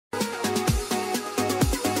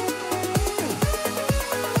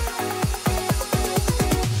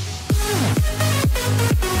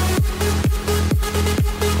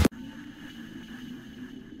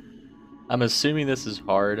I'm assuming this is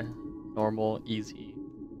hard, normal, easy.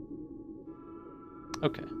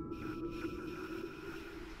 Okay.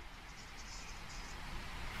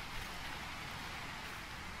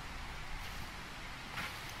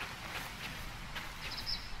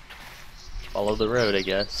 Follow the road, I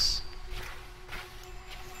guess.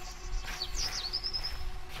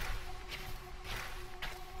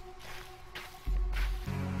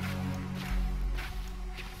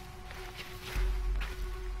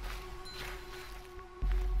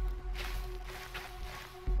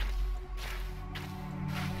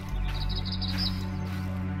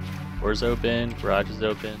 Doors open, garage is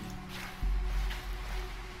open.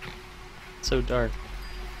 It's so dark.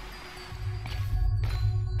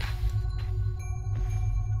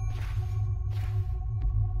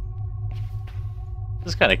 This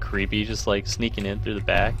is kind of creepy, just like sneaking in through the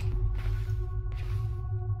back.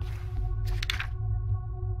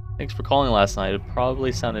 Thanks for calling last night. It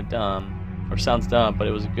probably sounded dumb, or sounds dumb, but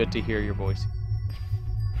it was good to hear your voice.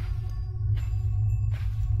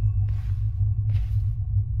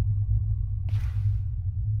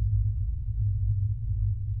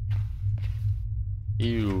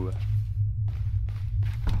 Ew.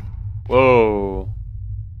 Whoa.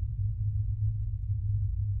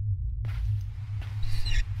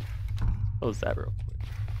 Close that real quick.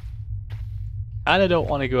 Kinda don't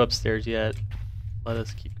want to go upstairs yet. Let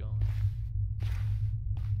us keep going.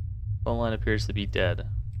 Phone line appears to be dead.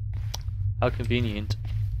 How convenient.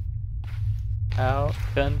 How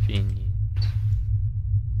convenient.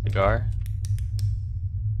 Cigar.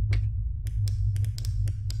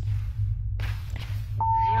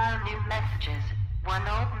 New messages. One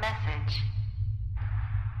old message.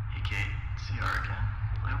 Hey Kate, CR again.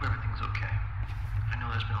 I hope everything's okay. I know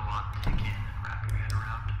there's been a lot to take in and wrap your head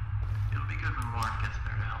around. It'll be good when Lauren gets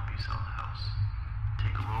there to help you sell the house.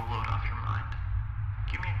 Take a little load off your mind.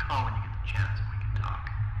 Give me a call when you get the chance and we can talk.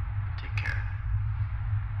 Take care.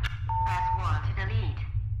 Press 1 to delete.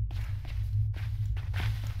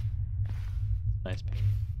 Nice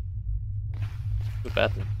painting. Good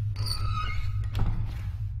bathroom.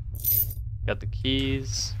 Got the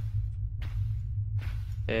keys.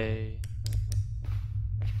 Okay.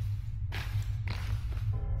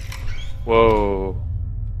 Whoa.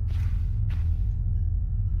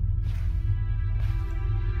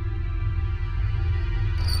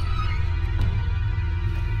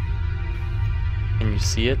 Can you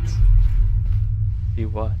see it? See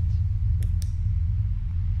what?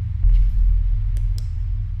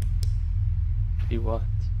 See what?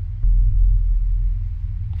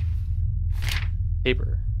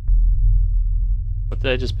 Paper. What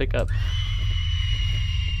did I just pick up?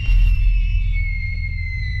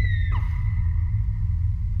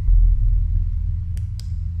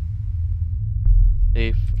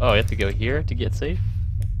 Safe. Oh, I have to go here to get safe?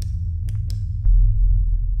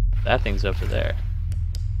 That thing's over there.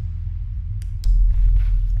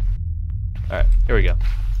 Alright, here we go.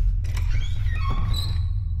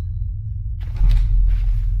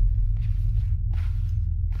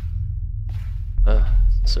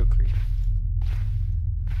 This is so creepy.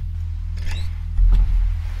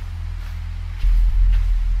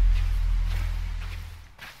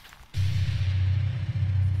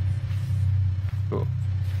 Cool.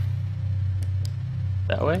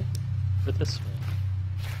 That way? Or this way?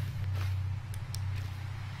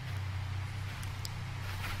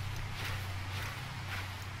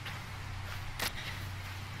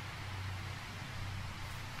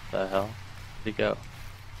 The hell? Where'd he go?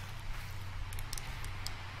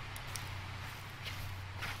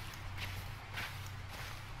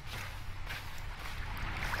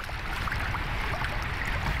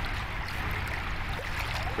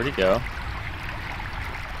 Where'd he go?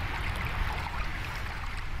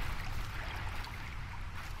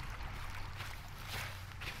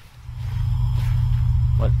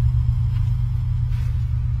 What?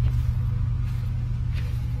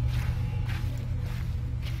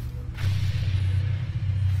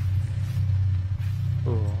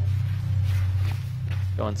 Cool.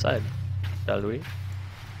 Go inside, shall we?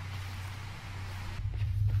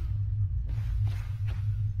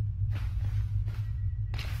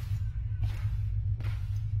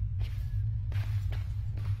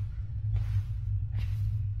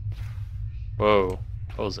 Whoa,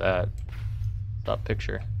 what was that? Stop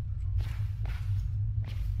picture.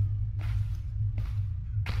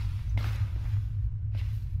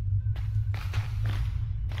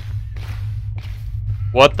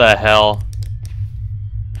 What the hell?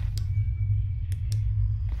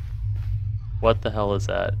 What the hell is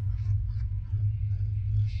that?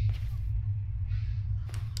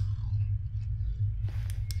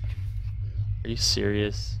 Are you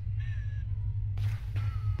serious?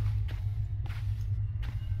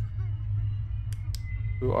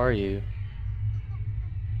 Who are you?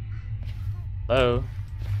 Hello?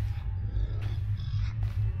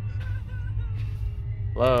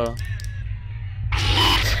 Hello?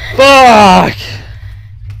 Fuck!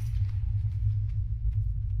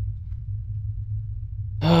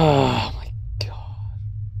 Oh my god.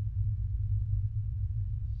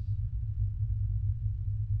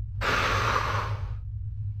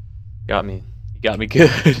 Got me. You got me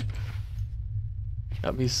good.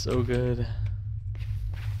 Got me so good.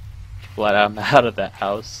 Glad I'm out of that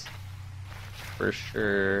house. For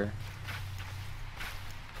sure.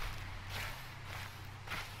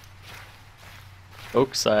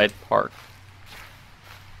 Oakside Park.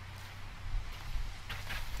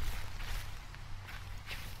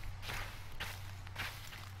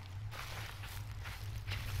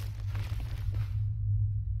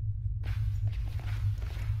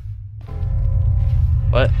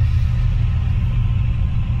 What?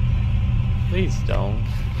 Please don't.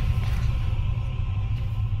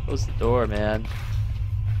 Close the door, man.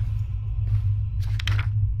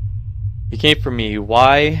 He came for me.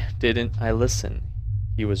 Why didn't I listen?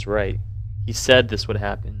 He was right. He said this would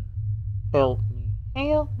happen. Help me.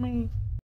 Help me.